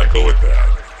money, I go with that.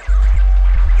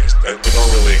 We don't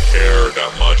really care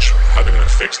that much how they're going to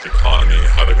fix the economy,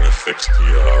 how they're going to fix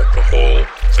the whole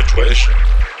situation.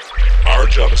 Our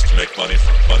job is to make money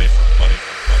for money for money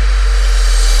for money.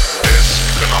 This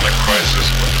economic crisis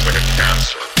looks like a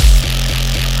cancer.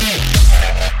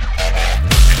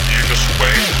 You just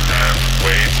wait and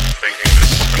wait, thinking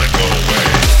this is going to go away.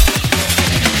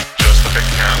 Just like a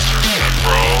cancer is going to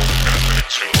grow, and it's going to be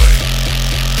too late.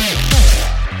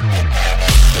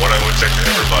 What I would say to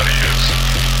everybody is,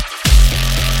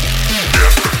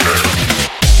 get prepared.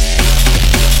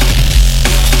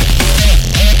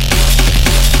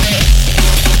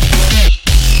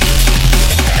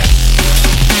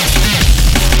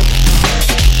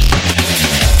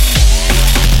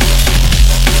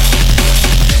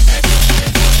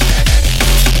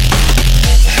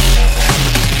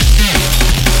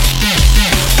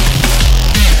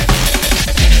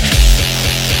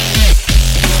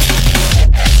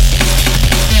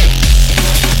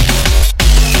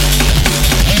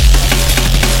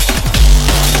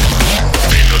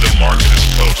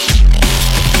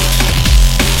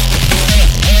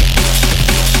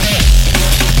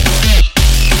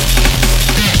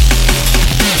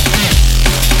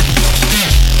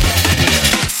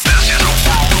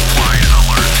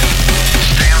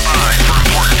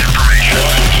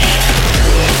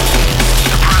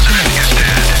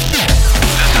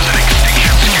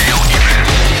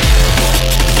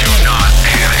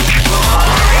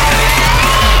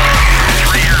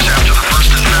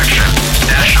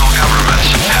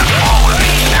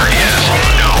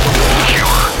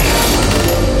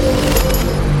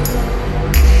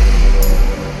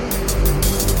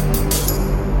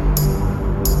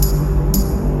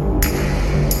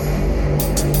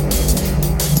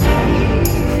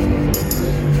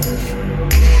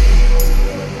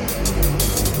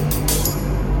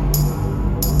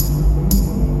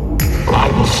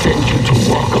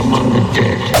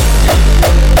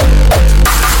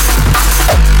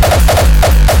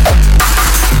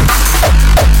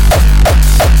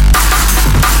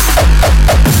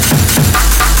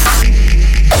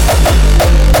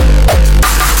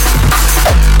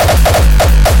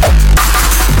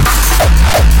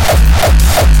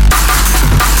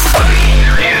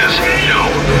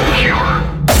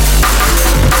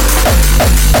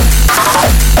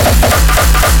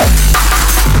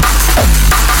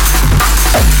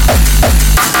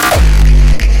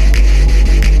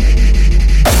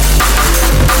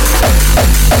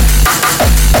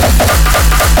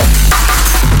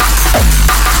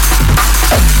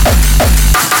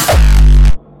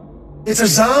 It's a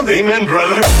zombie. Amen,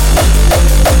 brother.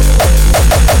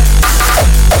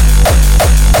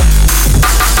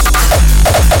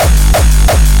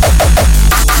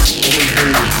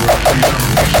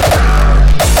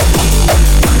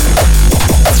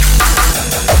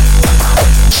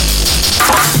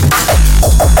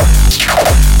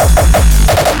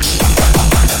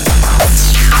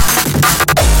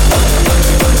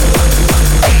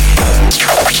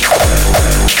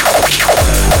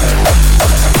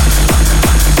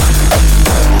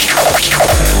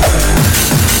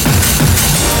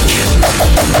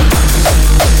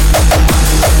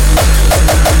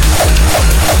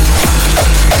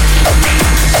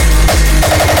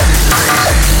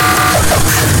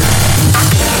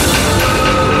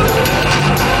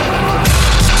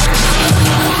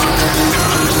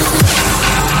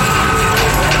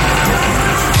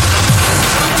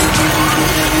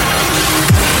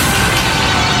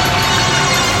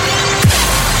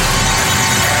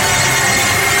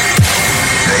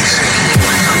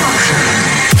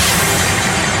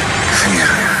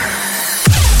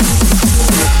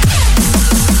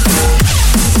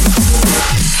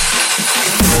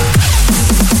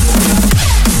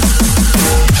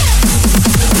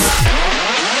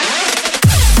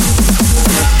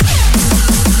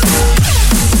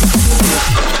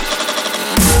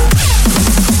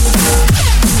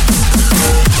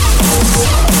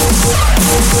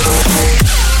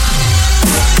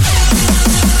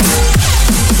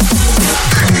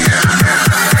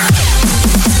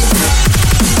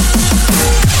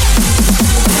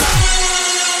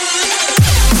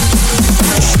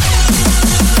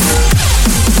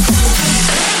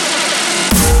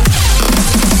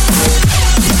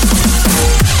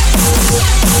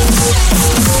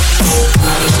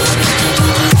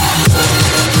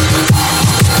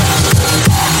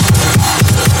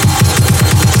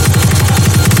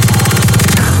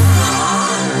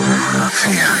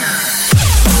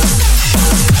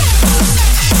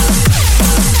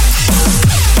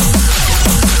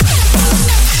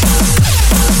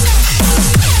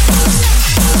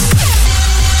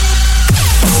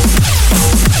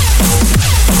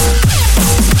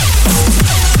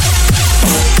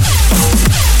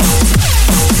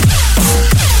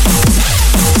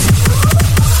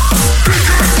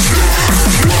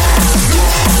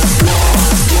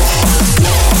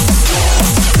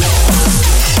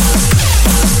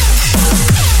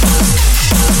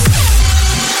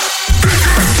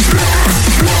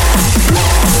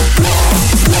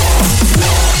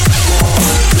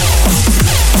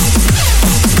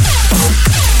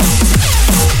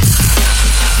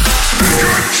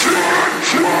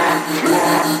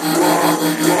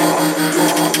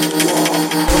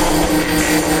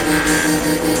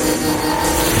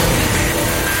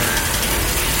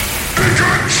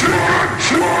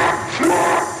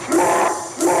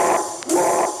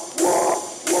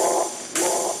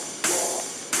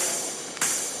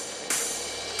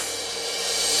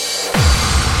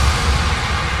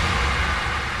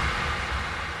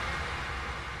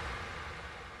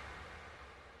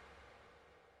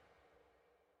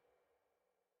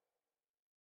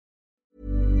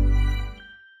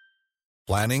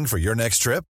 Planning for your next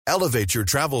trip? Elevate your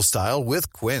travel style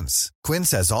with Quince.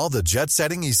 Quince has all the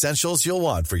jet-setting essentials you'll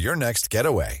want for your next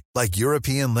getaway, like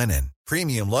European linen,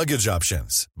 premium luggage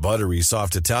options, buttery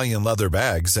soft Italian leather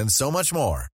bags, and so much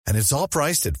more. And it's all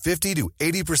priced at 50 to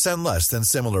 80% less than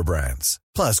similar brands.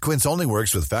 Plus, Quince only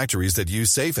works with factories that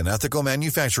use safe and ethical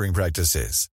manufacturing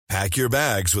practices. Pack your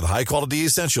bags with high-quality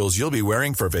essentials you'll be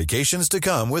wearing for vacations to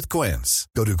come with Quince.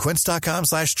 Go to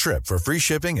quince.com/trip for free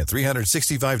shipping and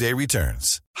 365-day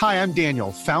returns. Hi, I'm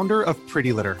Daniel, founder of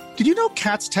Pretty Litter. Did you know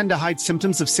cats tend to hide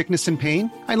symptoms of sickness and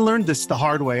pain? I learned this the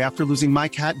hard way after losing my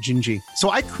cat, Gingy.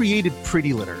 So I created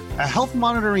Pretty Litter, a health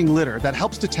monitoring litter that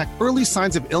helps detect early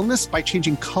signs of illness by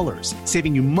changing colors,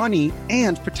 saving you money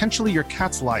and potentially your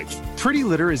cat's life. Pretty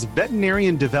Litter is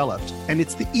veterinarian developed, and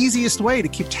it's the easiest way to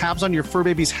keep tabs on your fur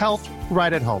baby's health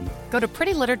right at home. Go to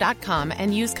prettylitter.com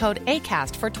and use code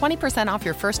ACAST for 20% off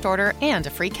your first order and a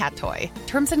free cat toy.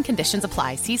 Terms and conditions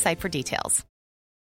apply. See site for details.